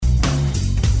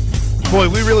Boy,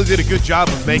 we really did a good job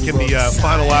of making the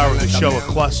final hour of the show a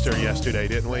cluster yesterday,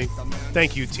 didn't we?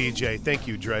 Thank you, TJ. Thank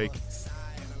you, Drake.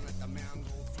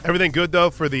 Everything good, though,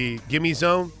 for the Gimme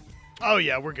Zone? Oh,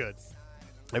 yeah, we're good.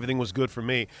 Everything was good for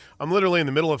me. I'm literally in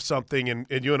the middle of something, and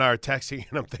you and I are texting,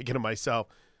 and I'm thinking to myself,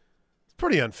 it's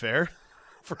pretty unfair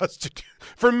for us to do.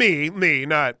 For me,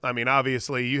 not. I mean,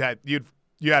 obviously, you had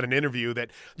an interview that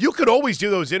you could always do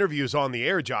those interviews on the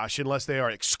air, Josh, unless they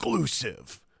are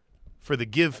exclusive for the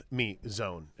Give Me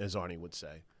Zone, as Arnie would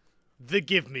say. The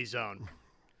Give Me Zone.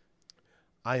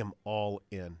 I am all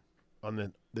in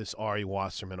on this Ari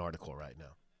Wasserman article right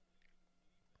now.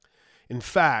 In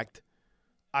fact,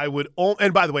 I would –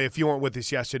 and by the way, if you weren't with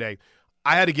us yesterday,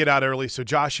 I had to get out early, so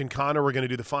Josh and Connor were going to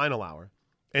do the final hour.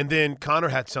 And then Connor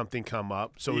had something come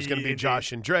up, so it was going to be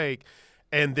Josh and Drake.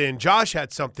 And then Josh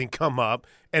had something come up,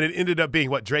 and it ended up being,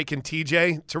 Drake and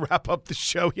TJ to wrap up the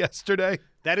show yesterday?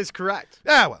 That is correct.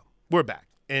 Well, we're back.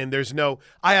 And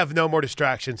I have no more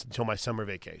distractions until my summer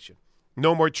vacation.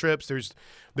 No more trips.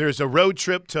 There's a road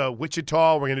trip to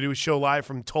Wichita. We're going to do a show live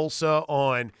from Tulsa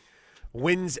on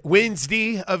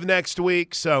Wednesday of next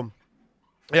week. So,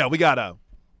 yeah, we got a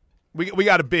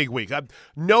big week.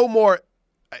 No more,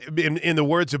 in the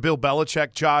words of Bill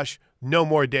Belichick, Josh, no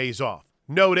more days off.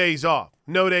 No days off.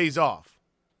 No days off.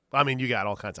 I mean, you got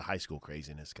all kinds of high school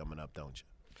craziness coming up, don't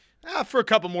you? For a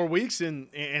couple more weeks, and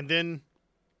then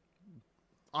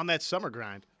on that summer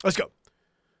grind. Let's go.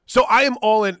 So I am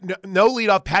all in. No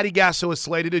leadoff. Patty Gasso is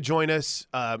slated to join us.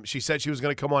 She said she was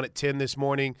going to come on at 10 this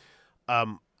morning.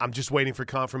 I'm just waiting for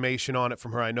confirmation on it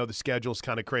from her. I know the schedule's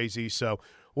kind of crazy, so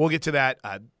we'll get to that.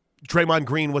 Draymond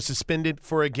Green was suspended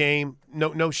for a game.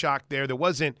 No shock there. There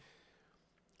wasn't.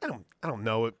 I don't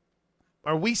know.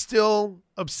 Are we still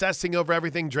obsessing over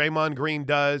everything Draymond Green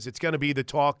does? It's going to be the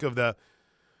talk of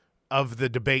the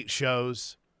debate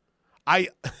shows. I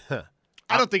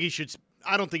don't think he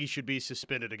should be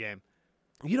suspended a game.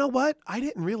 You know what? I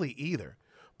didn't really either.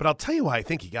 But I'll tell you why I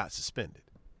think he got suspended.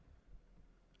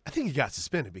 I think he got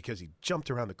suspended because he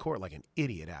jumped around the court like an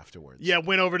idiot afterwards. Yeah,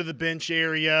 went over to the bench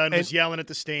area and was yelling at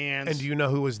the stands. And do you know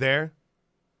who was there?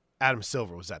 Adam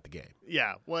Silver was at the game.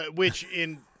 Yeah,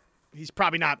 he's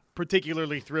probably not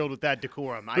particularly thrilled with that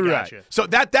decorum. I gotcha. Right. So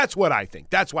that's what I think.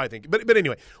 That's why I think. But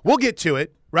anyway, we'll get to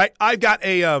it, right? I've got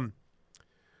a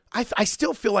I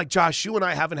still feel like, Josh, you and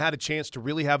I haven't had a chance to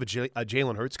really have a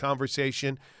Jalen Hurts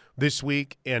conversation this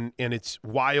week, and it's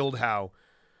wild how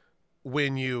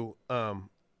when you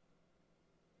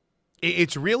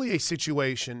it's really a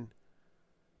situation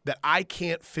that I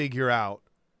can't figure out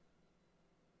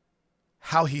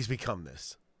how he's become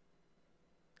this.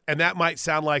 And that might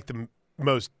sound like the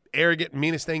most arrogant,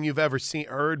 meanest thing you've ever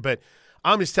heard, but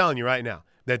I'm just telling you right now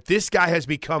that this guy has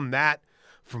become that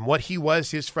from what he was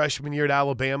his freshman year at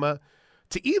Alabama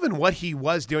to even what he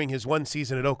was doing his one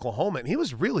season at Oklahoma, and he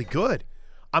was really good.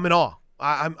 I'm in awe.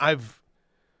 I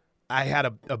had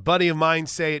a buddy of mine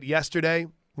say it yesterday,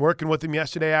 working with him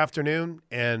yesterday afternoon,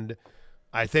 and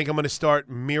I think I'm going to start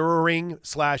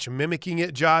mirroring/mimicking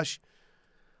it, Josh.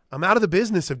 I'm out of the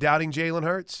business of doubting Jalen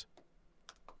Hurts.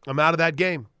 I'm out of that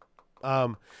game.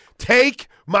 Take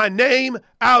my name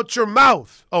out your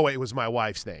mouth. Oh, wait, it was my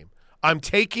wife's name. I'm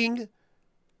taking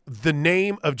the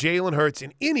name of Jalen Hurts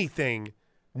and anything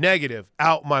negative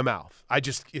out my mouth.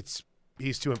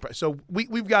 He's too impressive. So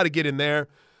we've got to get in there.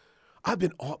 I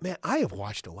have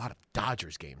watched a lot of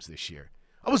Dodgers games this year.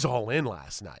 I was all in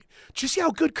last night. Did you see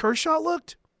how good Kershaw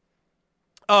looked?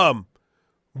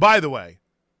 By the way,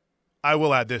 I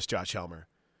will add this, Josh Helmer.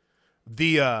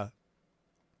 The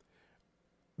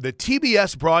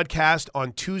TBS broadcast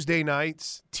on Tuesday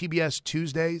nights, TBS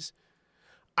Tuesdays,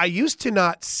 I used to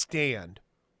not stand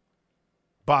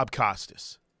Bob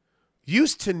Costas.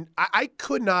 I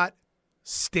could not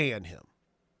stand him.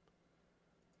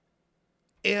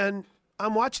 And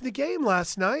I'm watching the game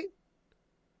last night,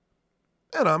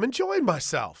 and I'm enjoying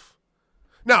myself.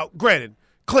 Now, granted,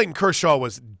 Clayton Kershaw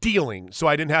was dealing, so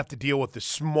I didn't have to deal with the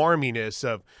smarminess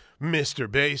of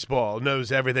Mr. Baseball,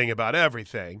 knows everything about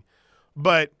everything.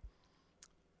 But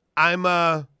I'm in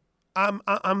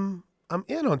on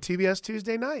TBS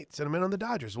Tuesday nights, and I'm in on the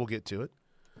Dodgers. We'll get to it.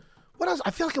 What else?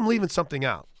 I feel like I'm leaving something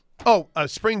out. Oh,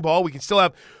 spring ball. We can still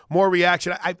have more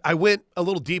reaction. I went a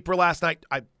little deeper last night.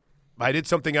 I did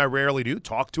something I rarely do,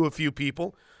 talk to a few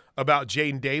people about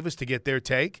Jaden Davis to get their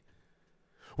take.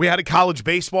 We had a college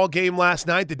baseball game last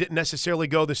night that didn't necessarily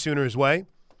go the Sooners' way,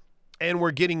 and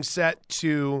we're getting set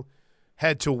to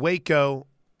head to Waco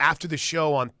after the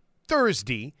show on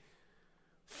Thursday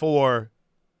for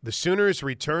the Sooners'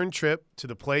 return trip to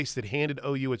the place that handed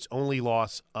OU its only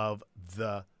loss of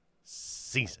the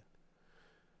season.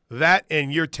 That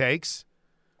and your takes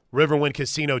Riverwind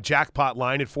Casino jackpot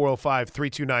line at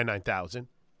 405-329-9000.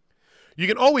 You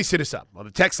can always hit us up on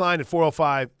the text line at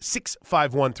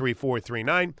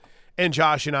 405-651-3439. And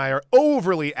Josh and I are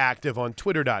overly active on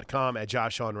Twitter.com at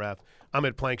JoshOnRef. I'm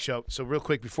at Plank Show. So real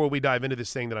quick, before we dive into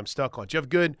this thing that I'm stuck on, did you have a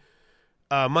good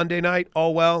Monday night?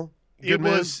 All well? Good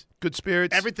mood? Good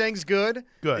spirits? Everything's good.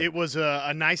 Good. It was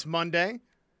a nice Monday.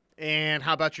 And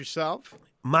how about yourself?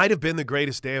 Might have been the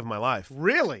greatest day of my life.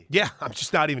 Really? Yeah, I'm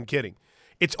just not even kidding.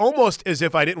 It's almost as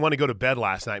if I didn't want to go to bed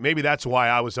last night. Maybe that's why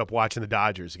I was up watching the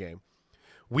Dodgers game.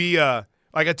 We, like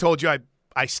I told you,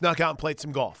 I snuck out and played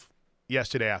some golf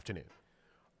yesterday afternoon.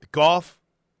 The golf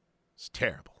is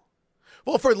terrible.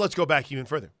 Well, let's go back even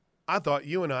further. I thought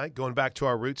you and I, going back to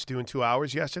our roots, doing 2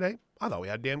 hours yesterday, I thought we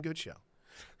had a damn good show.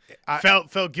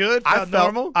 Felt good? Felt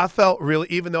normal? I felt really,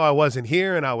 even though I wasn't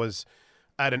here and I was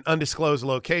at an undisclosed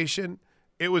location,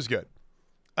 it was good.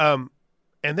 And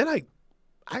then I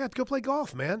got to go play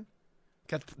golf, man.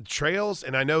 Got the trails,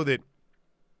 and I know that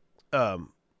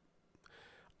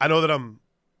I'm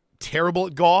terrible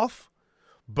at golf,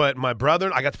 but I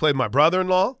got to play with my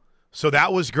brother-in-law, so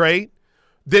that was great.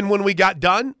 Then when we got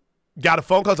done, got a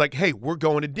phone call. I was like, hey, we're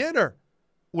going to dinner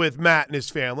with Matt and his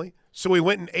family. So we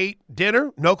went and ate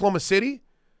dinner in Oklahoma City.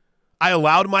 I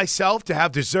allowed myself to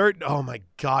have dessert. Oh, my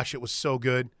gosh, it was so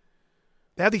good.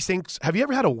 They have these things. Have you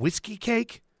ever had a whiskey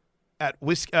cake at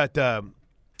I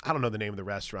don't know the name of the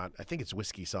restaurant. I think it's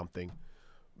Whiskey something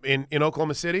in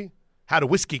Oklahoma City. Had a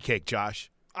whiskey cake, Josh.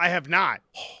 I have not.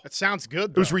 That sounds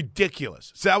good, though. It was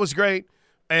ridiculous. So that was great.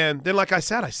 And then, like I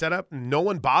said, I set up. And no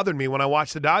one bothered me when I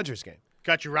watched the Dodgers game.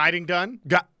 Got your riding done?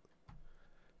 Dude,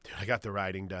 I got the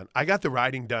riding done. I got the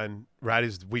riding done right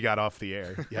as we got off the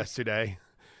air yesterday.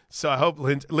 So I hope,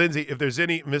 Lindsay, if there's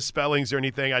any misspellings or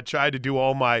anything, I tried to do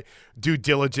all my due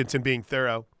diligence in being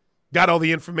thorough. Got all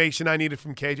the information I needed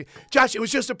from KJ. Josh, it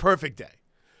was just a perfect day.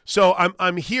 So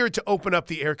I'm here to open up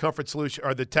the Air Comfort Solution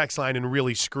or the text line and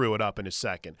really screw it up in a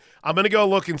second. I'm going to go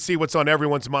look and see what's on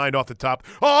everyone's mind off the top.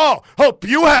 Oh, hope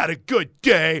you had a good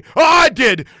day. Oh, I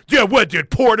did. Yeah, what, did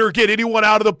Porter get anyone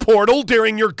out of the portal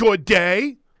during your good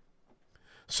day?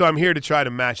 So I'm here to try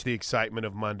to match the excitement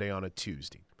of Monday on a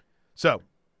Tuesday. So,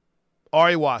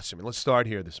 Ari Wasserman, let's start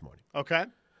here this morning. Okay.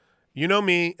 You know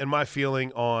me and my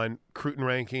feeling on Cruton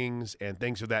rankings and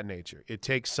things of that nature. It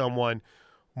takes someone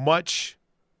much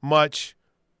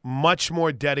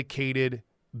more dedicated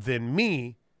than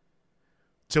me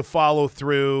to follow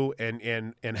through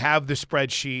and have the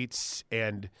spreadsheets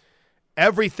and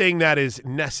everything that is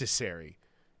necessary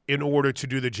in order to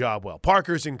do the job well.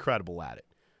 Parker's incredible at it.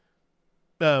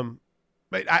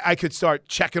 I could start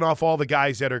checking off all the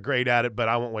guys that are great at it, but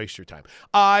I won't waste your time.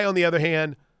 I, on the other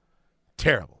hand,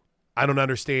 terrible. I don't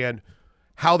understand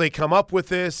how they come up with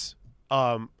this,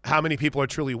 how many people are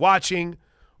truly watching,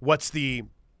 what's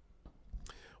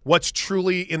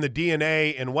truly in the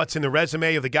DNA and what's in the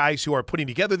resume of the guys who are putting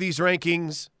together these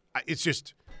rankings. It's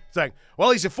like,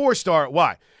 well, he's a 4-star.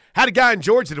 Why? Had a guy in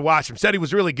Georgia to watch him, said he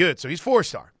was really good, so he's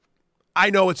 4-star. I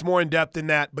know it's more in-depth than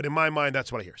that, but in my mind,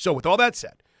 that's what I hear. So with all that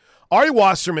said, Ari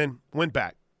Wasserman went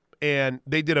back, and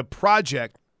they did a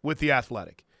project with The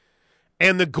Athletic.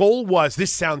 And the goal was,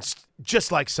 this sounds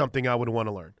just like something I would want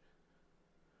to learn.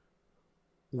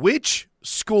 Which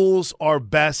schools are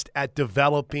best at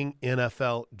developing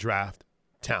NFL draft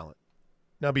talent?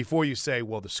 Now, before you say,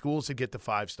 well, the schools that get the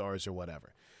 5 stars or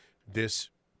whatever,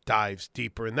 this dives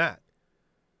deeper in that.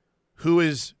 Who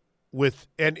is with,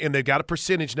 and they got a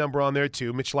percentage number on there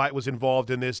too. Mitch Light was involved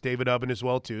in this, David Ubben as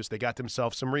well too, so they got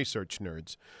themselves some research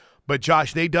nerds. But,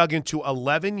 Josh, they dug into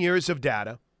 11 years of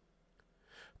data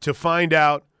to find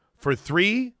out for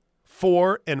 3,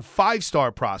 4, and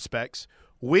 5-star prospects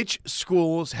which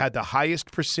schools had the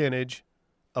highest percentage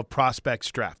of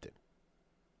prospects drafted.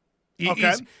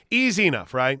 Okay. Easy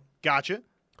enough, right? Gotcha.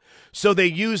 So they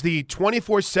use the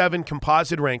 24/7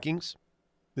 composite rankings.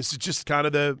 This is just kind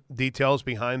of the details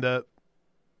behind the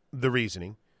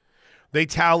reasoning. They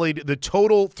tallied the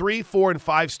total 3, 4, and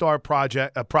 5-star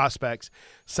prospects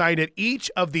signed at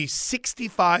each of the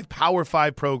 65 Power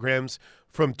 5 programs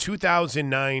from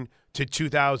 2009 to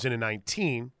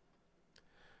 2019.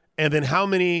 And then how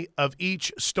many of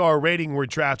each star rating were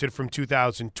drafted from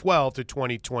 2012 to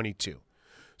 2022.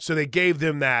 So they gave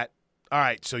them that, all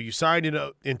right, so you signed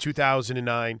in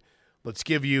 2009. Let's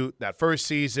give you that first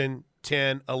season,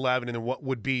 10, 11, and then what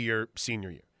would be your senior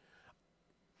year.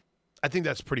 I think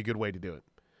that's a pretty good way to do it.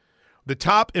 The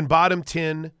top and bottom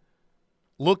 10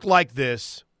 looked like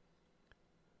this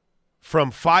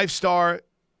from 5-star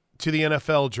to the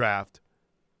NFL draft.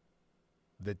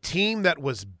 The team that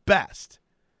was best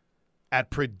at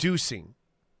producing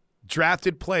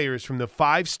drafted players from the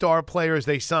 5-star players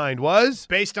they signed was?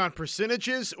 Based on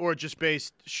percentages or just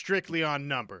based strictly on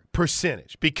number?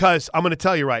 Percentage. Because I'm going to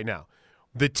tell you right now,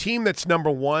 the team that's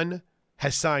number 1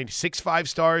 has signed 6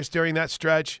 5-stars during that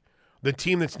stretch. The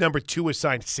team that's number 2 has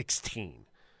signed 16.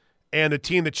 And the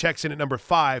team that checks in at number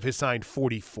 5 has signed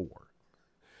 44.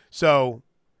 So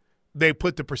they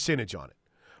put the percentage on it.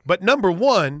 But number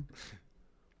 1,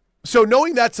 so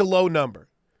knowing that's a low number,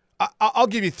 I'll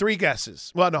give you 3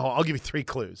 guesses. Well, no, I'll give you 3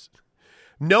 clues.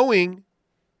 Knowing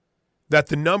that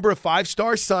the number of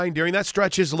 5-stars signed during that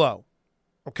stretch is low,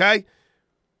 okay?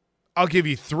 I'll give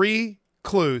you 3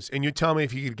 clues, and you tell me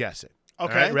if you could guess it.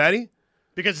 Okay. All right, ready?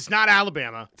 Because it's not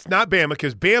Alabama. It's not Bama,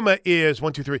 because Bama is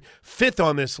 1, 2, 3, 5th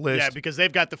on this list. Yeah, because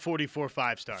they've got the 44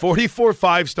 5-stars. 44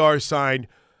 5-stars signed,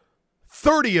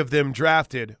 30 of them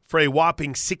drafted for a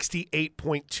whopping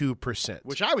 68.2%.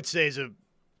 Which I would say is a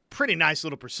pretty nice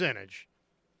little percentage.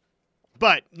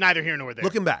 But neither here nor there.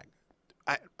 Looking back,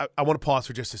 I want to pause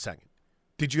for just a second.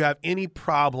 Did you have any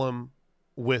problem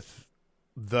with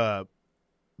the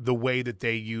way that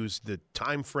they used the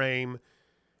time frame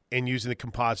and using the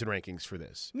composite rankings for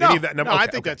this? No, Any of that number? no, Okay, I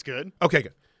think that's good. Okay,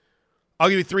 good. I'll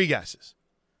give you 3 guesses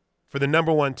for the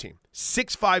number 1 team.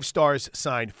 6 5-stars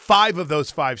signed. 5 of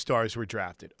those 5-stars were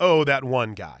drafted. Oh, that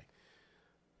one guy.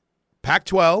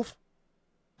 Pac-12.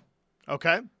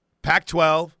 Okay.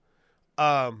 Pac-12.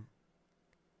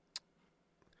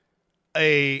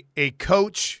 A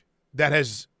coach that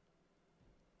is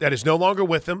no longer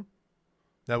with them,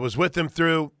 that was with them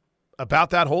through about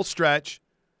that whole stretch,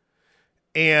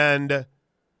 and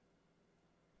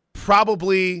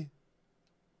probably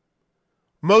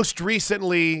most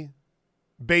recently,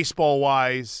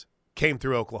 baseball-wise, came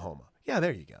through Oklahoma. Yeah,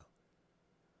 there you go.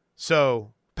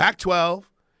 So Pac-12,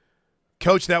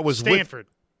 coach that was Stanford.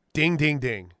 Ding, ding,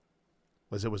 ding.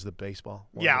 Was the baseball?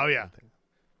 Yeah, oh yeah.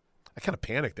 I kind of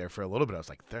panicked there for a little bit. I was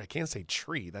like, I can't say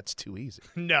tree. That's too easy.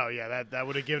 No, yeah, that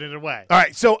would have given it away. All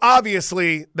right, so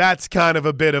obviously that's kind of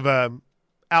a bit of a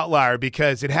outlier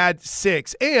because it had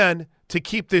 6. And to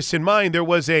keep this in mind, there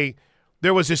was a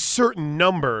certain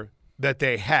number that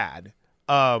they had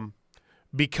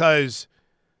because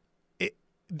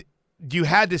you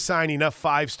had to sign enough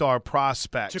 5-star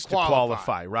prospects to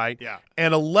qualify, right? Yeah.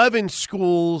 And 11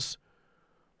 schools –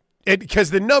 because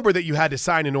the number that you had to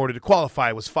sign in order to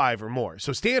qualify was 5 or more.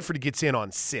 So Stanford gets in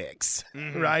on 6,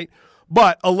 right?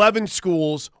 But 11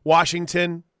 schools,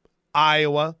 Washington,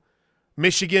 Iowa,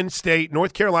 Michigan State,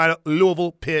 North Carolina,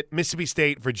 Louisville, Pitt, Mississippi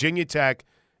State, Virginia Tech,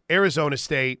 Arizona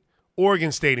State,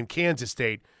 Oregon State, and Kansas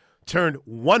State turned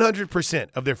 100%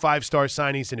 of their 5-star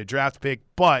signings into draft pick,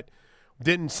 but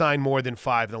didn't sign more than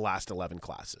 5 in the last 11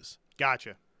 classes.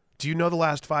 Gotcha. Do you know the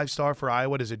last 5-star for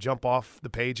Iowa? Does it jump off the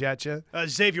page at you?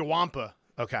 Xavier Wampa.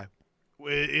 Okay.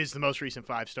 Is the most recent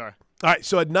 5-star. All right,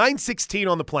 so at 9:16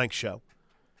 on the Plank Show,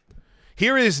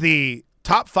 here is the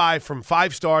top 5 from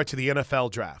 5-star to the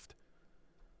NFL draft.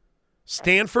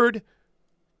 Stanford,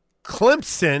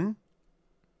 Clemson,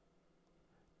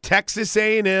 Texas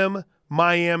A&M,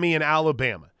 Miami, and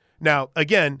Alabama. Now,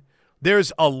 again,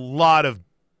 there's a lot of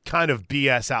kind of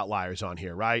BS outliers on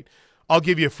here, right? I'll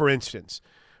give you, for instance,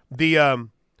 the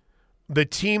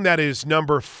team that is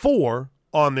number 4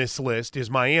 on this list is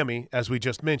Miami, as we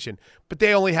just mentioned, but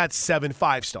they only had 7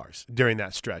 5-stars during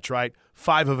that stretch, right?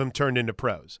 5 of them turned into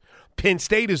pros. Penn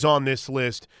State is on this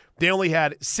list. They only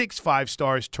had 6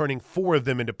 5-stars, turning 4 of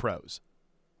them into pros.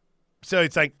 So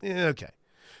it's like, okay.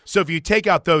 So if you take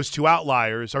out those 2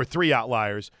 outliers or 3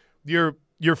 outliers, your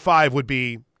 5 would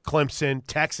be Clemson,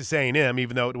 Texas A&M,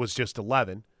 even though it was just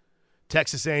 11.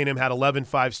 Texas A&M had 11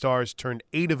 5-stars, turned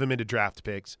 8 of them into draft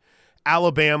picks.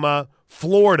 Alabama,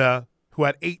 Florida, who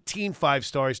had 18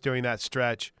 5-stars during that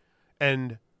stretch,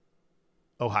 and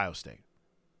Ohio State.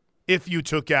 If you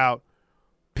took out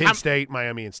Penn State,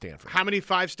 Miami, and Stanford. How many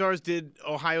 5-stars did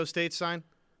Ohio State sign?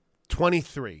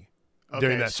 23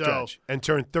 during that stretch, and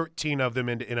turned 13 of them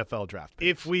into NFL draft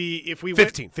picks. If we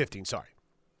 15, sorry.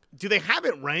 Do they have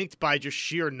it ranked by just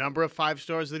sheer number of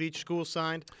 5-stars that each school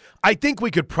signed? I think we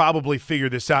could probably figure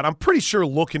this out. I'm pretty sure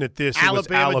looking at this,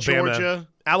 Alabama, it was Alabama. Georgia.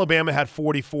 Alabama had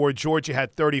 44. Georgia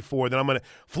had 34. Then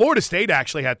Florida State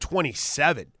actually had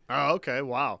 27. Oh, okay.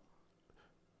 Wow.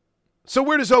 So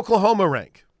where does Oklahoma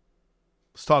rank?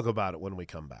 Let's talk about it when we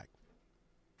come back.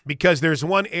 Because there's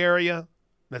one area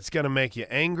that's going to make you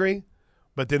angry,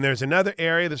 but then there's another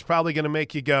area that's probably going to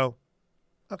make you go,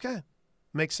 okay,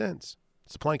 makes sense.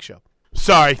 It's the Plank Show.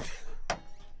 Sorry.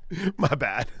 My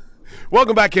bad.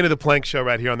 Welcome back into the Plank Show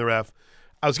right here on the Ref.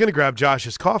 I was going to grab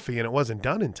Josh's coffee, and it wasn't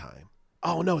done in time.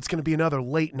 Oh, no, it's going to be another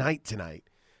late night tonight.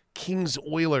 Kings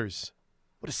Oilers.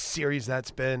 What a series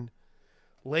that's been.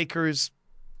 Lakers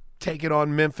take it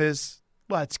on Memphis.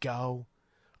 Let's go.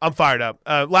 I'm fired up.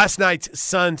 Last night's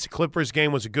Suns-Clippers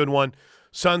game was a good one.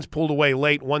 Suns pulled away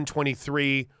late,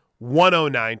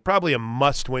 123-109. Probably a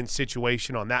must-win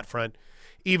situation on that front.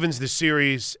 Evens the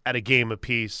series at a game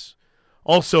apiece.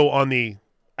 Also on the,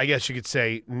 I guess you could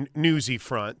say, newsy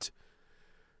front,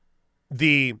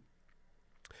 I'm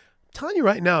telling you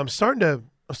right now, I'm starting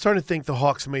to think the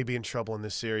Hawks may be in trouble in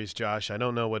this series, Josh. I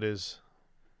don't know what is.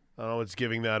 I don't know what's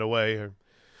giving that away. Or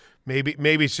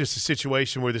maybe it's just a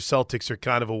situation where the Celtics are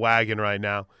kind of a wagon right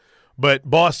now. But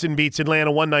Boston beats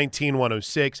Atlanta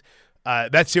 119-106.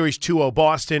 That series 2-0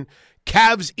 Boston.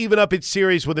 Cavs even up its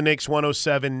series with the Knicks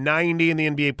 107-90 in the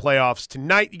NBA playoffs.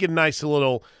 Tonight you get a nice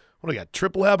little, what do we got,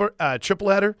 triple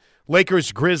header?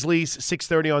 Lakers, Grizzlies,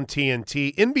 6:30 on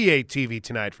TNT. NBA TV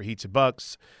tonight for Heats and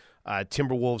Bucks.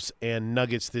 Timberwolves and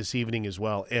Nuggets this evening as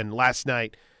well. And last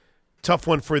night, tough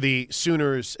one for the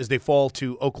Sooners as they fall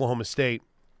to Oklahoma State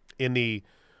in the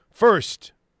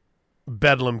first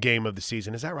Bedlam game of the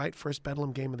season. Is that right? First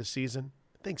Bedlam game of the season?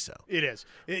 I think so. It is.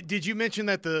 Did you mention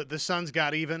that the Suns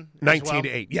got even?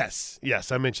 19-8.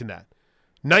 Yes, I mentioned that.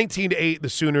 19-8, the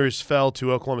Sooners fell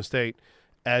to Oklahoma State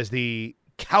as the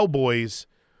Cowboys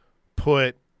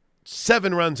put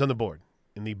 7 runs on the board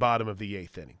in the bottom of the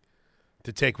 8th inning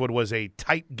to take what was a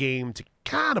tight game to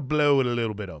kind of blow it a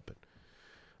little bit open.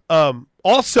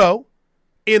 Also,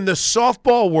 in the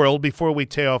softball world, before we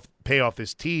pay off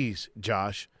this tease,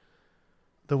 Josh,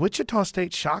 the Wichita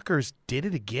State Shockers did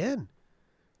it again.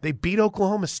 They beat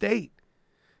Oklahoma State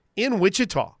in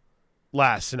Wichita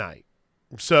last night.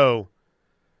 So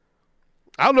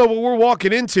I don't know what we're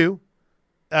walking into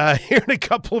here in a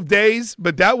couple of days,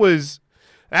 but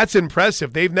that's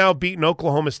impressive. They've now beaten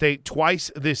Oklahoma State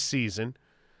twice this season,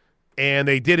 and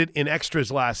they did it in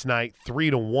extras last night,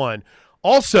 3-1.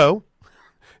 Also,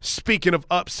 speaking of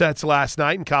upsets last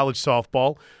night in college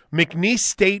softball, McNeese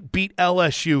State beat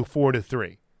LSU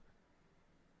 4-3.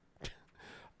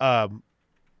 I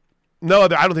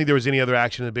don't think there was any other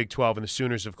action in the Big 12, and the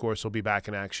Sooners, of course, will be back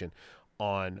in action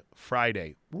on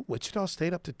Friday. Ooh, Wichita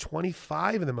State up to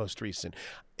 25 in the most recent.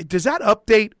 Does that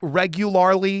update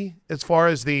regularly as far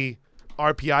as the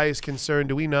RPI is concerned?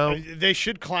 Do we know? They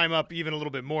should climb up even a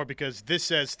little bit more because this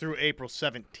says through April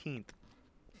 17th.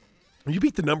 When you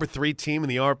beat the number 3 team in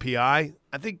the RPI,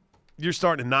 I think you're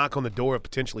starting to knock on the door of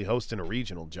potentially hosting a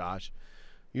regional, Josh.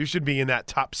 You should be in that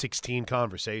top 16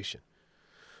 conversation.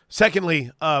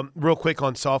 Secondly, real quick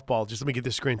on softball, just let me get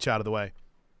this screenshot out of the way.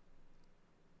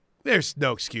 There's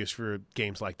no excuse for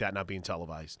games like that not being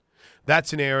televised.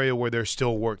 That's an area where there's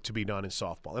still work to be done in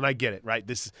softball. And I get it, right?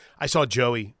 I saw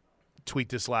Joey tweet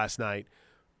this last night.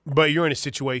 But you're in a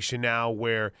situation now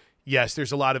where, yes,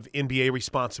 there's a lot of NBA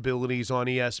responsibilities on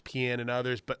ESPN and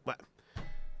others. But,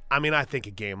 I mean, I think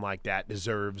a game like that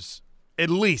deserves at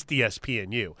least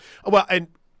ESPNU. Well, and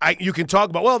you can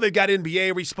talk about, well, they've got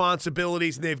NBA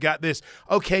responsibilities and they've got this.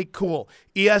 Okay, cool.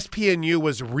 ESPNU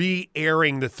was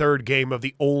re-airing the third game of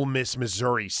the Ole Miss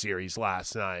Missouri series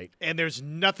last night. And there's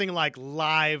nothing like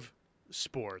live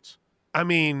sports. I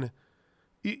mean,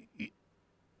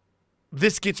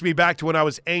 this gets me back to when I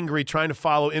was angry trying to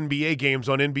follow NBA games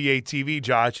on NBA TV,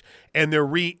 Josh, and they're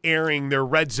re-airing their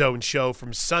Red Zone show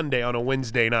from Sunday on a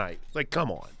Wednesday night. Like, come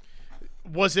on.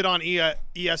 Was it on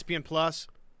ESPN Plus?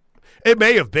 It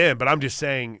may have been, but I'm just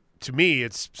saying, to me,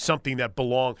 it's something that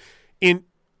belongs in.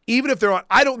 Even if they're on,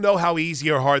 I don't know how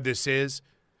easy or hard this is,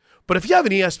 but if you have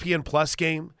an ESPN Plus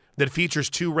game that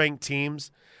features 2 ranked teams,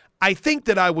 I think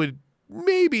that I would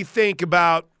maybe think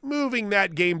about moving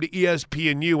that game to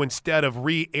ESPNU instead of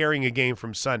re-airing a game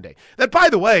from Sunday. That, by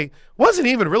the way, wasn't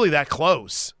even really that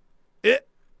close.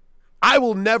 I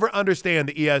will never understand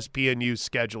the ESPNU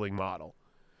scheduling model.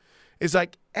 It's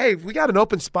like, hey, we got an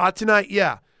open spot tonight?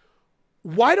 Yeah.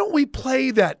 Why don't we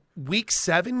play that Week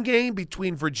 7 game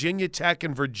between Virginia Tech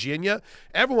and Virginia?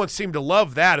 Everyone seemed to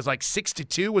love that. It's like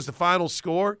 6-2 was the final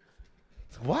score.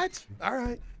 What? All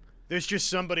right. There's just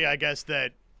somebody, I guess,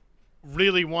 that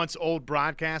really wants old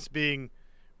broadcasts being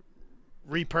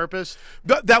repurposed.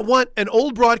 That want an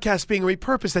old broadcast being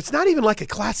repurposed, that's not even like a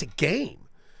classic game.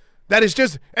 That is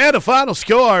just, and a final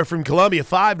score from Columbia,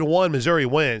 5-1, Missouri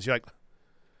wins. You're like,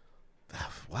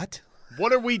 what?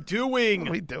 What are we doing? What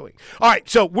are we doing? All right,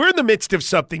 so we're in the midst of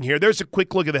something here. There's a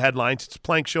quick look at the headlines. It's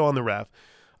Plank Show on the Ref.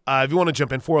 If you want to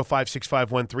jump in,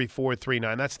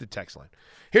 405-651-3439. That's the text line.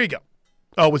 Here you go.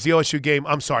 Oh, it was the OSU game?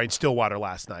 I'm sorry, in Stillwater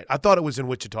last night. I thought it was in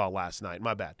Wichita last night.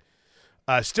 My bad.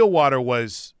 Stillwater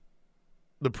was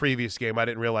the previous game. I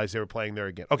didn't realize they were playing there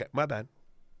again. Okay, my bad.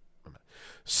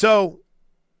 So,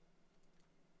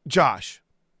 Josh,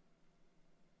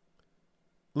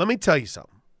 let me tell you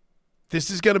something. this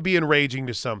is going to be enraging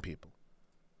to some people.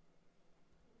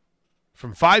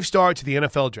 From 5-star to the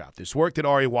NFL draft, this work that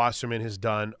Ari Wasserman has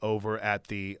done over at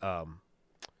the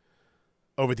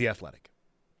Athletic.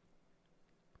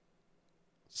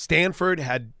 Stanford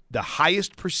had the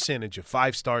highest percentage of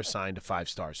 5-stars signed to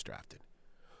 5-stars drafted.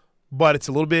 But it's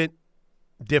a little bit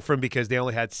different because they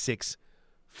only had 6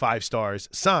 5-stars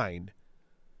signed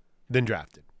than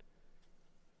drafted.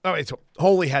 Oh, it's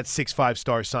only had 6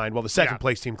 5-stars signed, while the second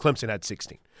place team, Clemson, had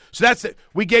 16. So that's it.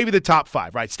 We gave you the top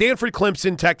 5, right? Stanford,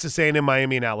 Clemson, Texas A&M,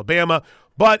 Miami, and Alabama.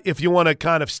 But if you want to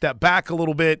kind of step back a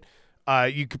little bit,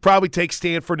 you could probably take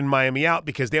Stanford and Miami out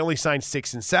because they only signed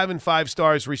 6 and 7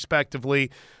 5-stars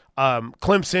respectively.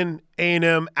 Clemson,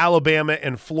 A&M, Alabama,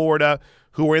 and Florida,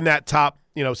 who were in that top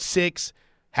 6,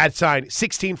 had signed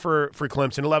 16 for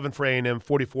Clemson, 11 for A&M,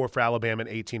 44 for Alabama, and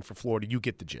 18 for Florida. You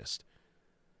get the gist.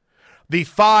 The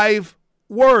 5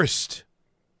 worst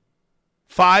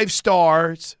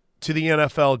 5-stars to the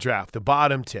NFL draft, the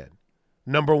bottom 10.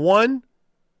 Number 1,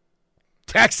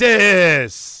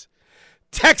 Texas.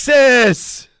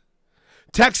 Texas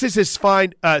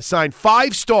has signed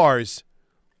 5 stars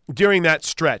during that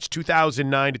stretch,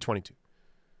 2009 to 22.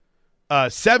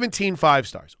 17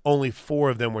 5-stars. Only 4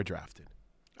 of them were drafted.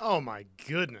 Oh, my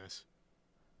goodness.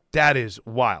 That is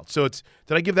wild. So did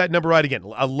I give that number right again?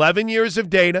 11 years of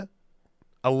data,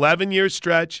 11-year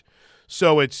stretch.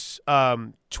 So it's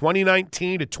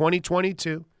 2019 to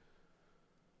 2022.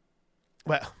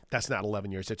 Well, that's not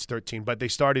 11 years. It's 13. But they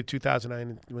started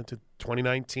 2009 and went to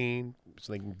 2019.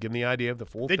 So they can give them the idea of the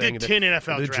full thing. They did 10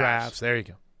 NFL drafts. There you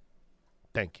go.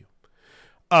 Thank you.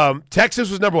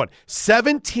 Texas was number 1.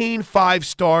 17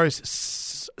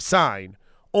 5-stars signed.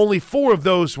 Only 4 of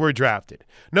those were drafted.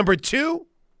 Number 2,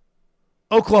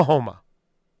 Oklahoma.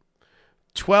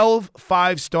 12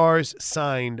 5-stars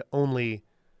signed. Only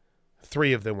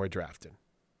 3 of them were drafted.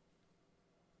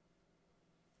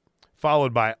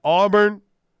 Followed by Auburn,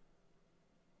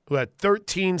 who had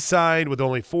 13 signed with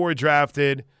only 4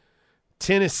 drafted.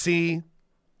 Tennessee,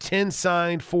 10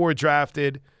 signed, 4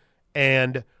 drafted.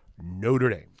 And Notre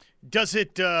Dame. Does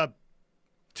it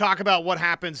talk about what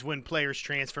happens when players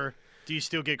transfer? Do you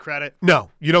still get credit? No,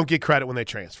 you don't get credit when they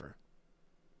transfer.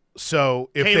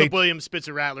 So if Caleb Williams,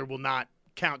 Spitzer Rattler will not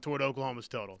count toward Oklahoma's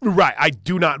total. Right. I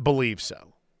do not believe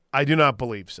so.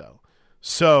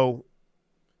 So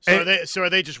are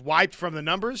they just wiped from the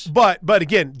numbers? But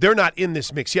again, they're not in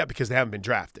this mix yet because they haven't been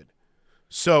drafted.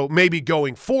 So maybe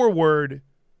going forward,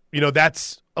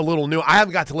 that's a little new. I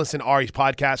haven't got to listen to Ari's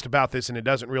podcast about this, and it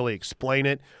doesn't really explain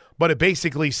it. But it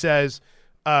basically says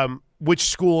which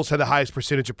schools had the highest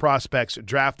percentage of prospects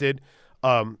drafted,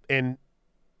 and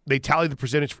they tally the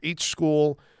percentage for each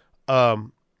school,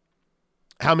 how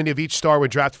many of each star were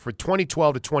drafted for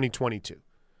 2012 to 2022.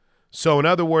 So, in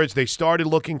other words, they started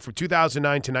looking for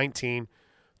 2009 to 19,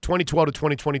 2012 to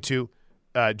 2022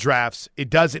 drafts. It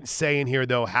doesn't say in here,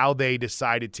 though, how they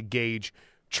decided to gauge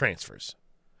transfers,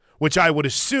 which I would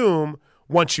assume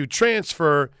once you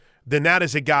transfer, then that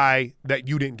is a guy that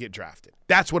you didn't get drafted.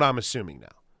 That's what I'm assuming now.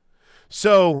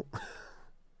 So,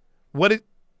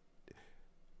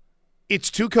 it's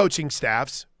 2 coaching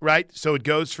staffs, right? So it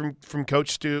goes from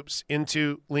Coach Stoops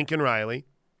into Lincoln Riley.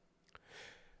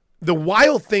 The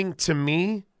wild thing to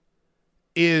me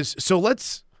is, do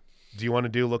you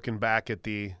want to look back at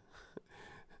the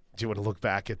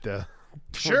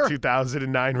Sure.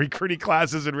 2009 recruiting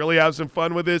classes and really have some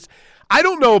fun with this? I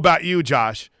don't know about you,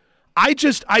 Josh. I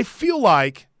feel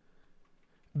like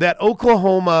that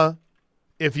Oklahoma,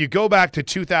 if you go back to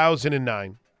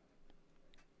 2009,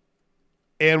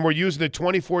 and we're using the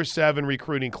 24/7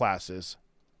 recruiting classes,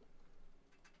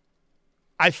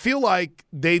 I feel like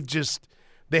they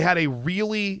had a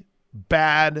really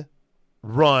bad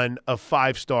run of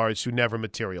 5-stars who never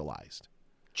materialized.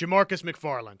 Jamarcus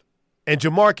McFarland. And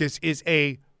Jamarcus is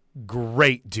a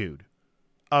great dude.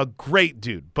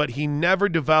 But he never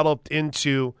developed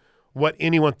into what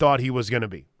anyone thought he was going to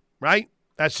be, right?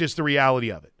 That's just the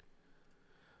reality of it.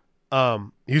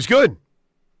 He was good.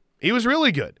 He was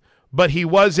really good. But he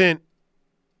wasn't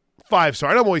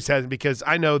 5-star. I'm always hesitant because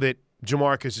I know that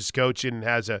Jamarcus is coaching and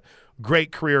has a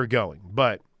great career going.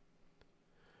 But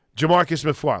Jamarcus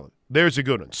McFarland, there's a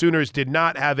good one. Sooners did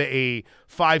not have a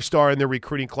 5-star in their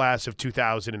recruiting class of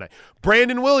 2009.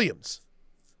 Brandon Williams,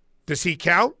 does he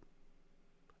count?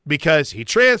 Because he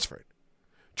transferred.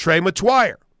 Trey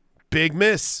McGuire, big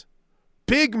miss.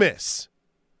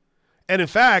 And in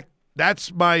fact,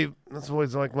 that's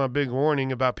always like my big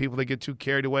warning about people that get too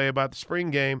carried away about the spring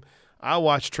game. I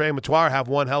watched Trey McGuire have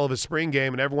one hell of a spring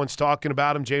game, and everyone's talking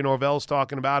about him. Jay Norvell's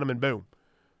talking about him, and boom,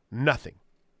 nothing.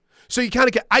 So you kind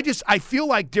of get – I feel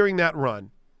like during that run,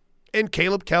 And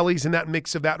Caleb Kelly's in that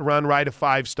mix of that run, right, of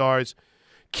 5 stars.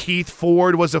 Keith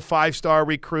Ford was a 5-star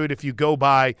recruit if you go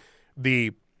by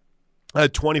the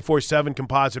 24/7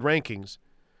 composite rankings.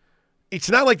 It's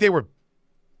not like there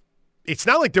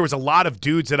was a lot of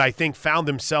dudes that I think found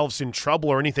themselves in trouble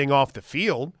or anything off the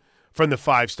field from the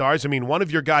 5 stars. I mean, one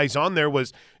of your guys on there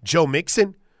was Joe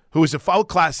Mixon, who was what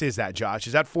class is that, Josh?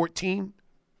 Is that 14?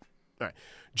 All right.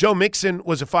 Joe Mixon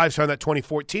was a 5-star in that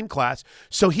 2014 class.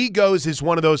 So he goes as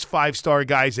one of those 5-star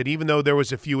guys that even though there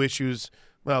was a few issues,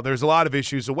 well, there's a lot of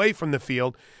issues away from the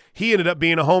field, he ended up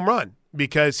being a home run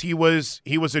because he was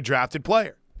a drafted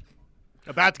player.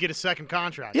 About to get a second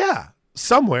contract. Yeah,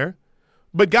 somewhere.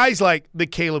 But guys like the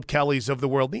Caleb Kellys of the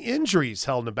world, the injuries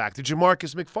held him back. The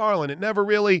Jamarcus McFarland, it never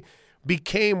really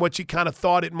became what you kind of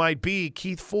thought it might be.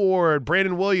 Keith Ford,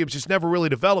 Brandon Williams just never really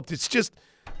developed. It's just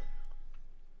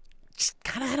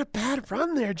kind of had a bad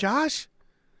run there, Josh.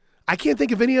 I can't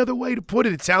think of any other way to put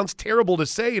it. It sounds terrible to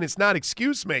say, and it's not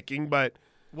excuse-making, but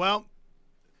well,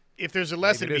 if there's a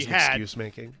lesson to be had,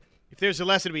 excuse-making. If there's a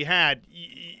lesson to be had,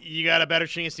 you got a better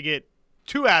chance to get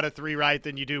 2 out of 3 right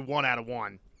than you do 1 out of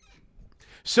 1.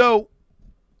 So,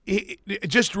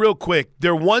 just real quick,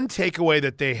 their one takeaway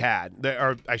that they had,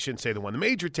 or I shouldn't say the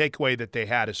major takeaway that they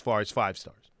had as far as 5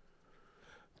 stars,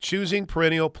 choosing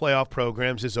perennial playoff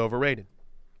programs is overrated.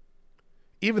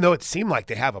 Even though it seemed like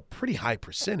they have a pretty high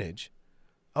percentage.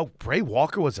 Oh, Bray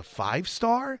Walker was a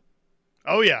 5-star?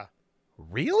 Oh, yeah.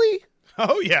 Really?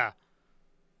 Oh, yeah.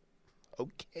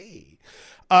 Okay.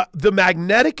 The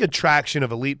magnetic attraction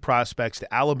of elite prospects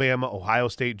to Alabama, Ohio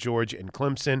State, Georgia, and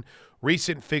Clemson.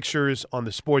 Recent fixtures on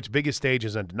the sport's biggest stage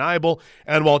is undeniable.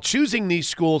 And while choosing these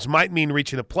schools might mean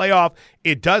reaching the playoff,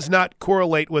 it does not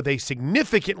correlate with a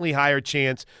significantly higher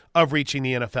chance of reaching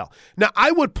the NFL. Now,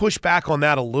 I would push back on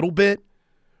that a little bit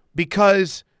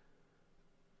because,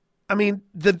 I mean,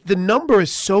 the number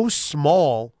is so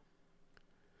small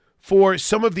for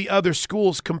some of the other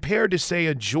schools compared to, say,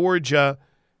 a Georgia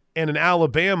and an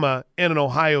Alabama and an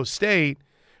Ohio State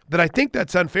that I think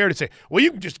that's unfair to say, well,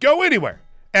 you can just go anywhere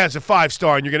as a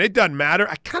 5-star and it doesn't matter.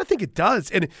 I kind of think it does.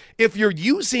 And if you're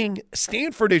using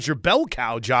Stanford as your bell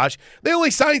cow, Josh, they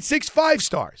only signed 6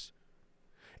 5-stars.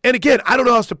 And again, I don't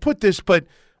know how else to put this, but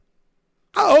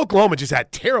Oklahoma just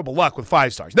had terrible luck with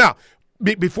 5 stars. Now,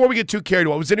 before we get too carried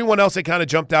away, was anyone else that kind of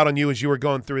jumped out on you as you were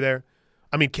going through there?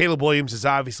 I mean, Caleb Williams is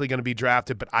obviously going to be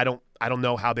drafted, but I don't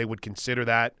know how they would consider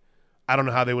that. I don't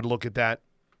know how they would look at that.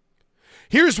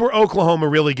 Here's where Oklahoma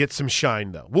really gets some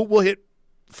shine, though. We'll hit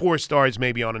 4 stars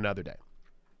maybe on another day.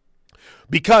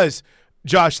 Because,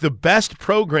 Josh, the best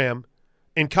program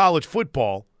in college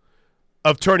football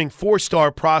of turning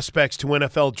 4-star prospects to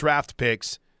NFL draft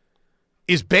picks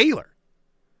is Baylor.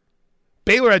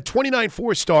 Baylor had 29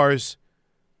 4-stars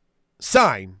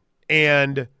signed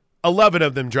and 11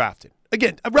 of them drafted.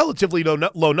 Again, a relatively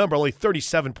low number, only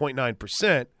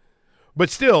 37.9%, but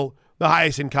still the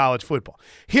highest in college football.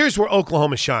 Here's where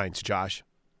Oklahoma shines, Josh.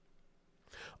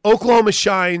 Oklahoma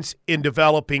shines in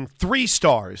developing 3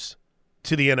 stars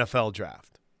to the NFL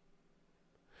draft.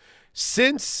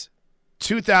 Since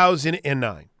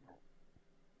 2009,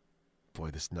 boy,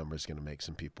 this number is going to make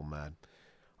some people mad.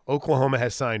 Oklahoma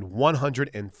has signed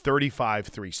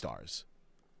 135 3-stars.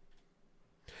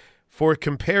 For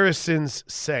comparison's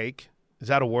sake, is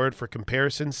that a word, for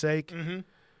comparison's sake? Mm-hmm.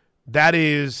 That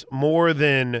is more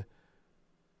than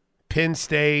Penn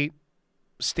State,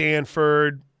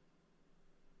 Stanford,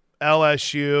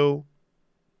 LSU,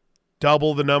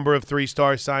 double the number of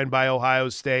 3-stars signed by Ohio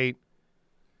State.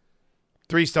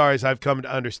 3 stars I've come to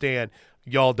understand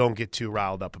y'all don't get too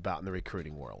riled up about in the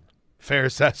recruiting world. Fair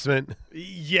assessment?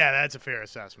 Yeah, that's a fair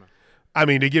assessment. I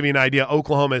mean, to give you an idea,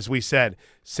 Oklahoma, as we said,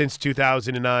 since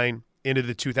 2009 into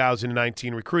the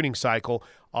 2019 recruiting cycle,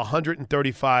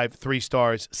 135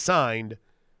 3-stars signed.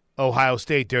 Ohio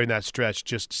State during that stretch,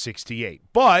 just 68.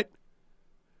 But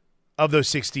of those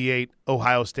 68,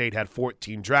 Ohio State had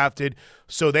 14 drafted.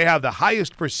 So they have the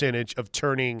highest percentage of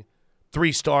turning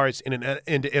 3-stars into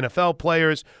NFL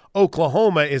players.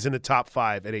 Oklahoma is in the top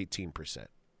 5 at 18%.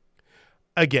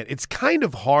 Again, it's kind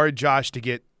of hard, Josh, to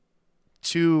get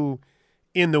too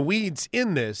in the weeds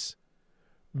in this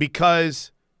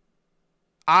because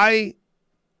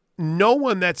no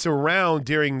one that's around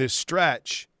during this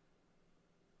stretch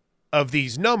of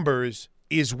these numbers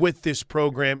is with this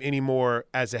program anymore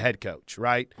as a head coach,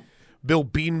 right? Bill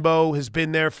Beanbo has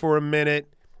been there for a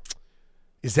minute.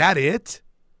 Is that it?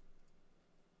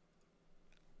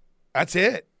 That's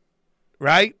it,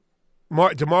 right?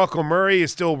 DeMarco Murray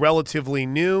is still relatively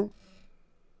new,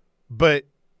 but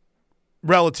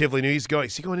relatively new.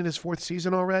 Is he going in his 4th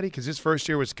season already? Because his first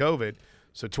year was COVID.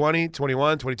 So 20,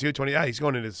 21, 22, 20. Yeah, he's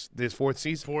going into his fourth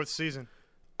season. Fourth season.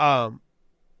 So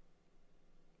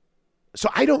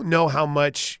I don't know how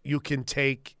much you can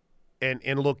take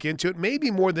and look into it.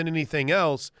 Maybe more than anything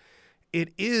else,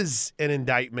 it is an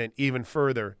indictment even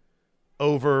further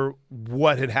over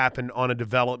what had happened on a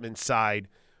development side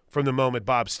from the moment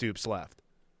Bob Stoops left.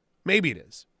 Maybe it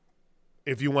is,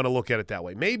 if you want to look at it that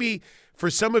way. Maybe for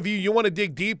some of you, you want to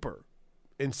dig deeper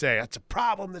and say, that's a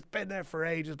problem that's been there for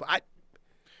ages. But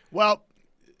Well,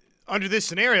 under this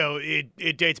scenario,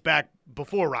 it dates back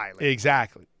before Riley.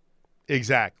 Exactly.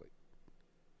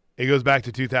 It goes back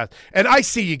to 2000. And I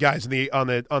see you guys on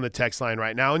the text line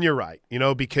right now, and you're right,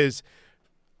 because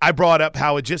I brought up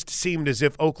how it just seemed as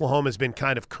if Oklahoma has been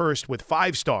kind of cursed with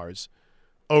 5 stars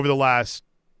over the last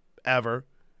ever.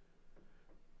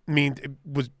 I mean,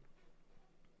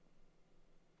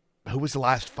 who was the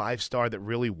last 5-star that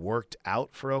really worked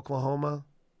out for Oklahoma?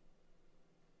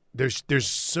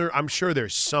 I'm sure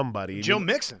there's somebody. Joe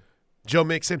Mixon.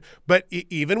 But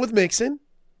even with Mixon,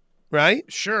 right?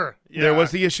 Sure. Yeah. There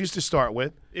was the issues to start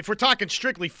with. If we're talking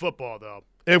strictly football, though.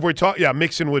 If we're talking, yeah,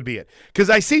 Mixon would be it. Because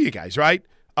I see you guys, right?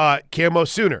 Camo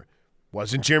Sooner.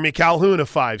 Wasn't Jeremy Calhoun a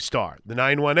 5-star? The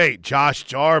 918. Josh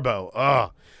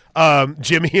Jarbo.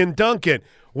 Jimmy and Duncan.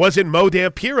 Wasn't Mo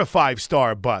Dampier a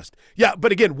 5-star bust? Yeah,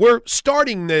 but again, we're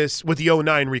starting this with the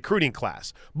 09 recruiting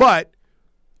class. But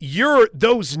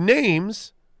those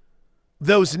names,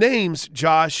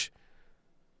 Josh,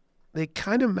 they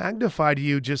kind of magnify to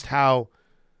you just how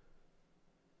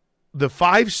the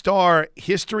 5-star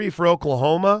history for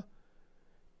Oklahoma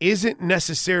isn't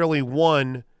necessarily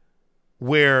one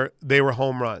where they were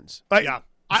home runs. Yeah.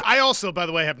 I also, by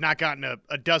the way, have not gotten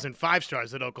a dozen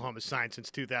 5-stars that Oklahoma signed since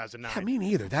 2009. Yeah, me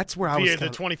neither. That's where I was. Via the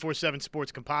 24/7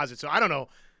 Sports Composite. So I don't know.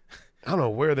 I don't know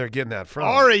where they're getting that from.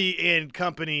 Ari and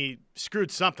company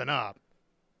screwed something up.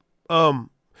 Well,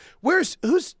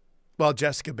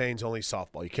 Jessica Bain's only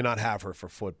softball. You cannot have her for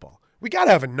football. We got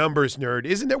to have a numbers nerd,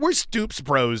 isn't there? Where's Stoops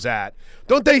Bros at?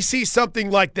 Don't they see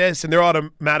something like this and their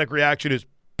automatic reaction is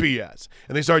BS,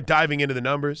 and they start diving into the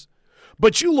numbers?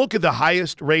 But you look at the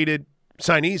highest rated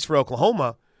signees for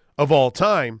Oklahoma of all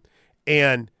time,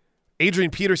 and Adrian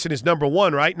Peterson is number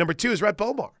 1, right? Number 2 is Rhett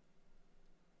Bomar.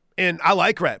 And I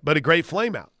like Rhett, but a great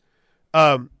flameout.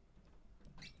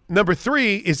 Number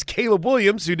 3 is Caleb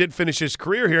Williams, who did finish his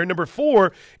career here. Number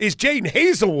 4 is Jaden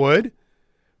Hazelwood.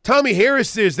 Tommy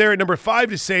Harris is there at number 5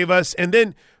 to save us. And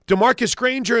then DeMarcus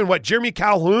Granger and Jeremy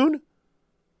Calhoun?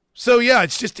 So, yeah,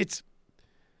 it's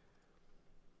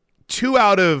 2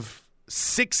 out of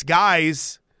 6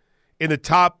 guys in the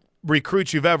top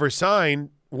recruits you've ever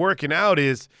signed working out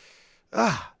is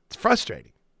it's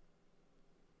frustrating.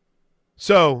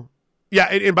 So, yeah,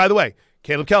 and by the way,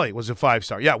 Caleb Kelly was a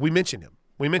 5-star. Yeah, we mentioned him.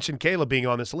 We mentioned Caleb being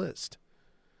on this list.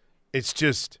 It's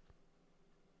just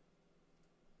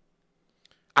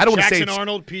I don't want to say Jackson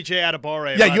Arnold, PJ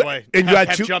Adebawore, yeah, by the way, and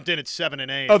have jumped in at 7 and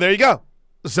 8. Oh, there you go.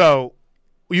 So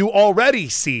you already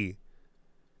see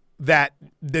that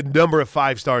the number of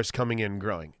 5-stars coming in and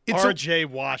growing. It's R.J.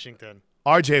 Washington.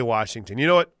 R.J. Washington. You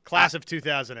know what? Class of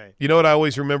 2008. You know what I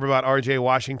always remember about R.J.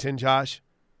 Washington, Josh?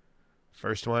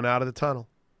 First one out of the tunnel.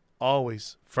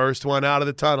 Always. First one out of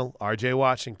the tunnel, R.J.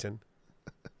 Washington.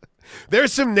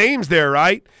 There's some names there,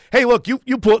 right? Hey, look, you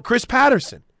pull Chris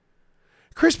Patterson.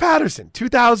 Chris Patterson,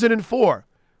 2004,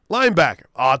 linebacker.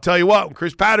 I'll tell you what, when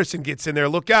Chris Patterson gets in there,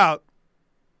 look out.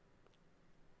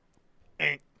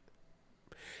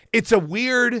 It's a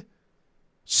weird,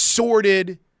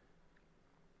 sordid,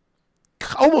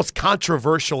 almost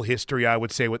controversial history, I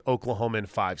would say, with Oklahoma and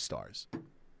 5-stars.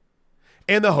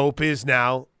 And the hope is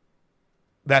now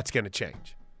that's going to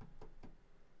change.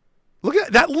 Look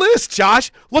at that list,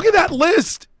 Josh. Look at that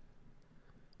list.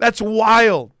 That's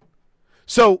wild.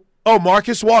 So,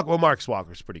 Marcus Walker. Well, Marcus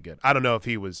Walker's pretty good. I don't know if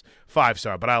he was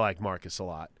 5-star, but I like Marcus a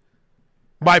lot.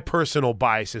 My personal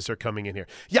biases are coming in here.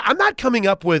 Yeah, I'm not coming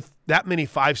up with that many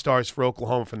 5-stars for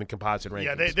Oklahoma from the composite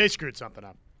rankings. Yeah, they screwed something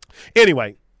up.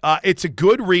 Anyway, it's a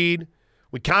good read.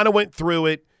 We kind of went through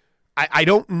it. I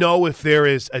don't know if there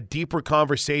is a deeper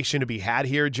conversation to be had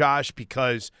here, Josh,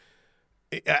 because,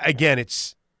 again,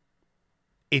 it's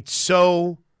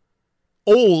so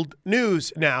old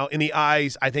news now in the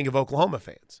eyes, I think, of Oklahoma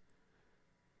fans.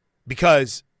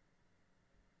 Because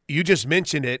you just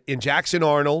mentioned it in Jackson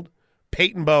Arnold,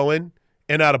 Peyton Bowen,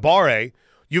 and Adebawore,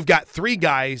 you've got 3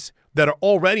 guys that are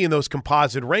already in those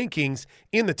composite rankings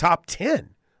in the top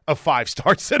 10 of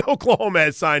 5-stars that Oklahoma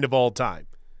has signed of all time.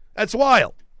 That's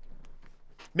wild.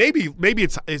 Maybe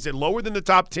is it lower than the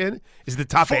top 10? Is it the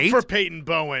top 8? For Peyton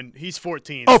Bowen, he's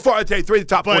 14. Oh, okay, 3 of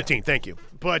the top 14. Thank you.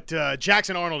 But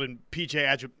Jackson Arnold and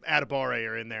PJ Adebawore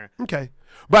are in there. Okay.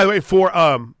 By the way, for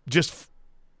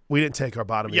we didn't take our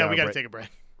bottom. Yeah, we got to take a break.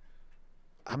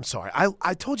 I'm sorry.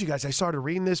 I told you guys I started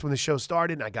reading this when the show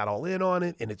started, and I got all in on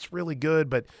it, and it's really good,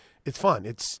 but it's fun.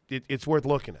 It's worth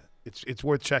looking at. It's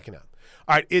worth checking out.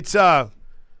 All right, it's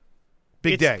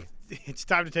big day. It's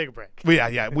time to take a break.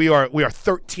 Yeah. We are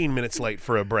 13 minutes late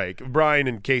for a break. Brian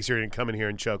and Casey are going to come in here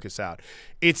and choke us out.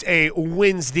 It's a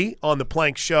Wednesday on the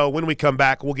Plank Show. When we come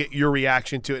back, we'll get your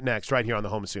reaction to it next, right here on the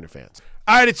Home of Sooner Fans.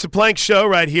 All right, it's the Plank Show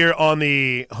right here on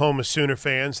the Home of Sooner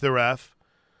Fans. The Ref.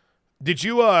 Did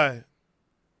you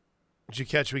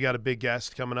catch? We got a big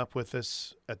guest coming up with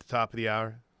us at the top of the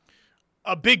hour.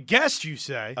 A big guest, you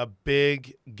say? A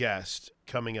big guest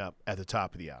coming up at the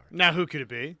top of the hour. Now, who could it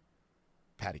be?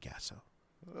 Patty Gasso.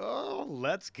 Oh,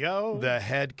 let's go. The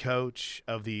head coach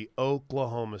of the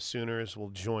Oklahoma Sooners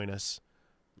will join us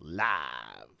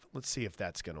live. Let's see if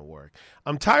that's going to work.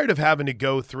 I'm tired of having to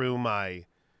go through my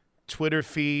Twitter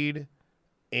feed,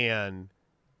 and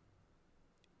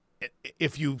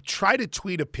if you try to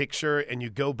tweet a picture and you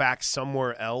go back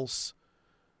somewhere else,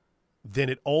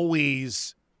 then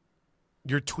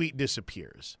your tweet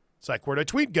disappears. It's like, where'd a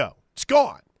tweet go? It's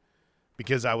gone.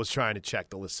 Because I was trying to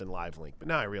check the Listen Live link. But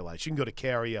now I realize you can go to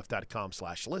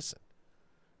kref.com/listen,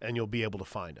 and you'll be able to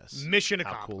find us. Mission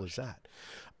accomplished. How cool is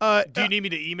that? Do you need me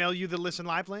to email you the Listen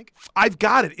Live link? I've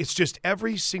got it. It's just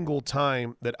every single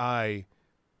time that I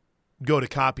go to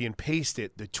copy and paste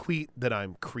it, the tweet that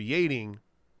I'm creating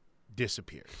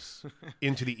disappears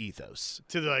into the ethos.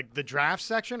 To the draft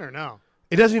section or no?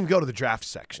 It doesn't even go to the draft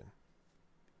section.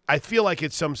 I feel like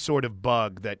it's some sort of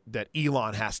bug that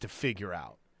Elon has to figure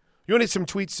out. You want to some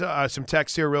tweets, some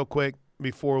text here real quick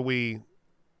before we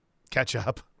catch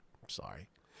up? I'm sorry.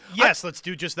 Yes, let's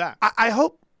do just that. I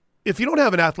hope if you don't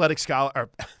have an athletic scholar, or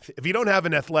if you don't have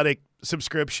an athletic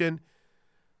subscription,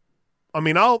 I'm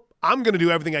going to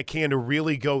do everything I can to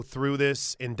really go through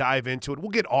this and dive into it.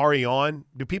 We'll get Ari on.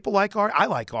 Do people like Ari? I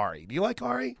like Ari. Do you like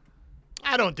Ari?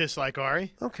 I don't dislike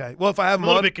Ari. Okay. Well, if I have I'm a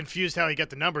little bit confused how he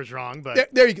got the numbers wrong, but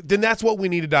there you go. Then that's what we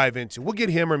need to dive into. We'll get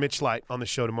him or Mitch Light on the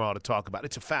show tomorrow to talk about it.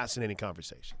 It's a fascinating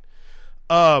conversation.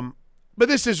 But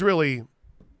this is really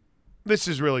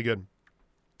good.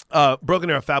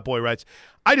 Broken Arrow Fat Boy writes,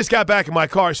 I just got back in my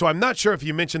car, so I'm not sure if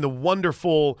you mentioned the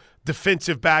wonderful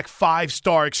defensive back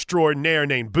 5-star extraordinaire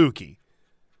named Buki.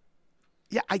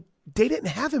 Yeah, they didn't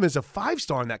have him as a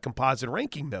 5-star in that composite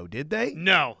ranking, though, did they?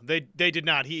 No, they did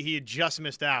not. He had just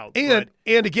missed out. And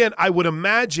again, I would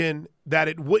imagine that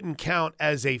it wouldn't count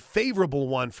as a favorable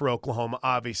one for Oklahoma,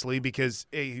 obviously, because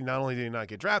not only did he not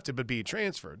get drafted, but be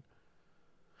transferred.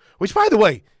 Which, by the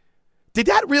way, did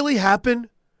that really happen?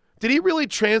 Did he really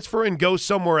transfer and go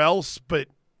somewhere else,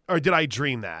 or did I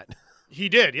dream that? He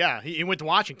did, yeah. He went to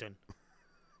Washington.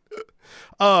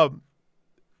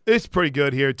 It's pretty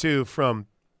good here, too, from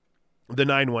the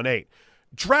 918.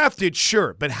 Drafted,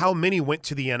 sure, but how many went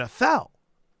to the NFL?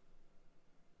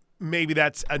 Maybe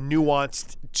that's a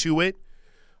nuance to it.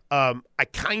 I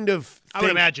would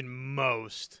imagine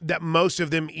most. That most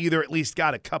of them either at least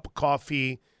got a cup of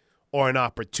coffee or an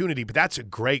opportunity, but that's a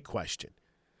great question.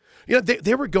 You know,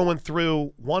 they were going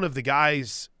through one of the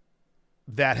guys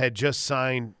that had just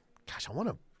signed. Gosh, I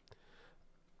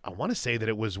want to say that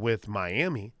it was with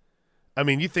Miami. I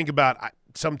mean, you think about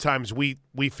sometimes we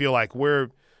feel like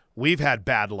we've had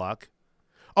bad luck.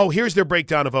 Oh, here's their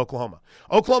breakdown of Oklahoma.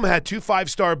 Oklahoma had 2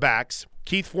 5-star backs.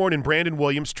 Keith Ford and Brandon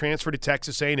Williams transferred to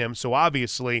Texas A&M, so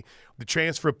obviously the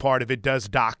transfer part of it does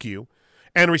dock you.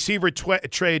 And receiver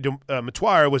Trey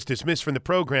Matuire was dismissed from the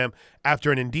program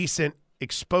after an indecent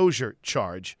exposure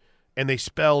charge, and they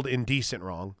spelled indecent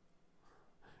wrong.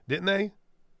 Didn't they?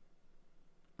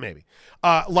 Maybe.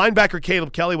 Linebacker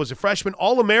Caleb Kelly was a freshman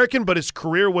All-American, but his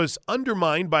career was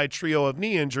undermined by a trio of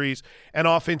knee injuries, and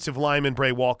offensive lineman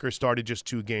Bray Walker started just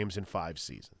 2 games in 5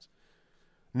 seasons.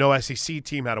 No SEC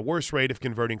team had a worse rate of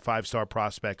converting 5-star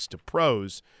prospects to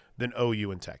pros than OU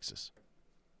and Texas.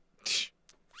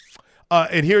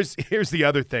 And here's the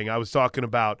other thing. I was talking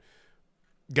about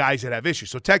guys that have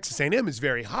issues. So Texas A&M is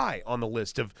very high on the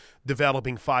list of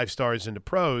developing 5-stars into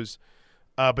pros.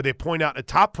 But they point out a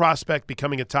top prospect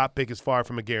becoming a top pick is far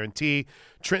from a guarantee.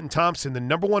 Trenton Thompson, the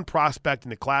number 1 prospect in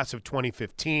the class of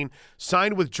 2015,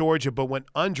 signed with Georgia but went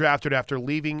undrafted after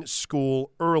leaving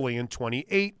school early in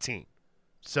 2018.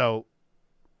 So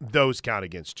those count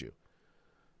against you.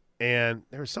 And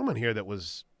there was someone here that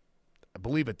was, I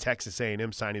believe, a Texas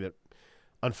A&M signing that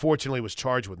unfortunately was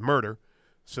charged with murder.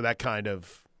 So that kind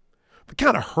of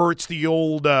hurts the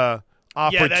old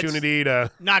opportunity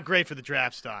to. Not great for the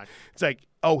draft stock. It's like,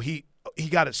 oh, he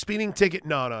got a speeding ticket.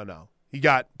 No. He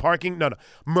got parking. No.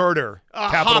 Murder.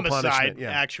 Capital Homicide, punishment.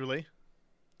 Yeah. actually.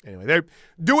 Anyway, they're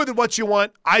do with it what you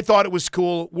want. I thought it was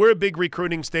cool. We're a big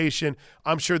recruiting station.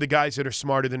 I'm sure the guys that are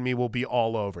smarter than me will be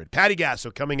all over it. Patty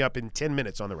Gasso coming up in 10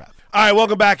 minutes on the Ref. All right,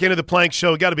 welcome back into the Plank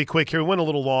Show. Got to be quick here. We went a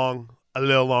little long.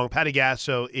 Patty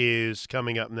Gasso is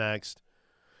coming up next.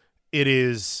 It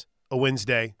is a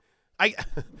Wednesday. I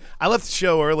left the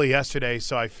show early yesterday,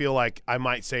 so I feel like I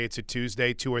might say it's a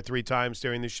Tuesday 2 or 3 times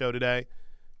during the show today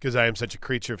because I am such a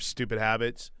creature of stupid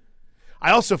habits. I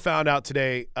also found out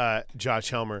today, Josh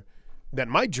Helmer, that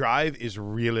my drive is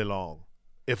really long.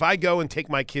 If I go and take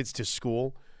my kids to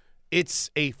school, it's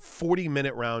a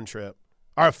 40-minute round trip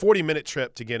or a 40-minute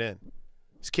trip to get in.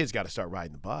 This kid's got to start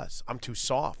riding the bus. I'm too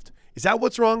soft. Is that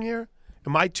what's wrong here?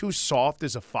 Am I too soft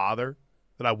as a father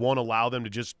that I won't allow them to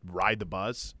just ride the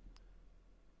bus?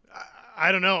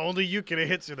 I don't know. Only you can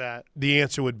answer that. The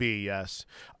answer would be yes.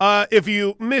 If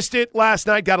you missed it last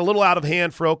night, got a little out of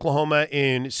hand for Oklahoma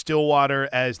in Stillwater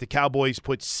as the Cowboys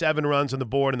put 7 runs on the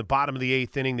board in the bottom of the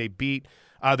 8th inning.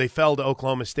 They fell to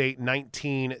Oklahoma State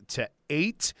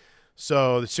 19-8.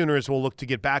 So the Sooners will look to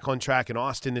get back on track in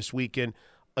Austin this weekend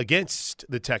against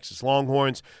the Texas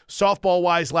Longhorns.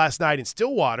 Softball-wise, last night in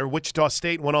Stillwater, Wichita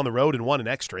State went on the road and won in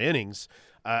extra innings.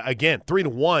 Again,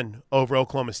 3-1 over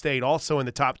Oklahoma State. Also in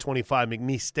the top 25,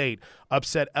 McNeese State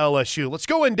upset LSU. Let's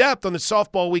go in depth on the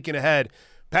softball weekend ahead.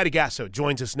 Patty Gasso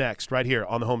joins us next right here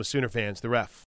on the home of Sooner fans, the Ref.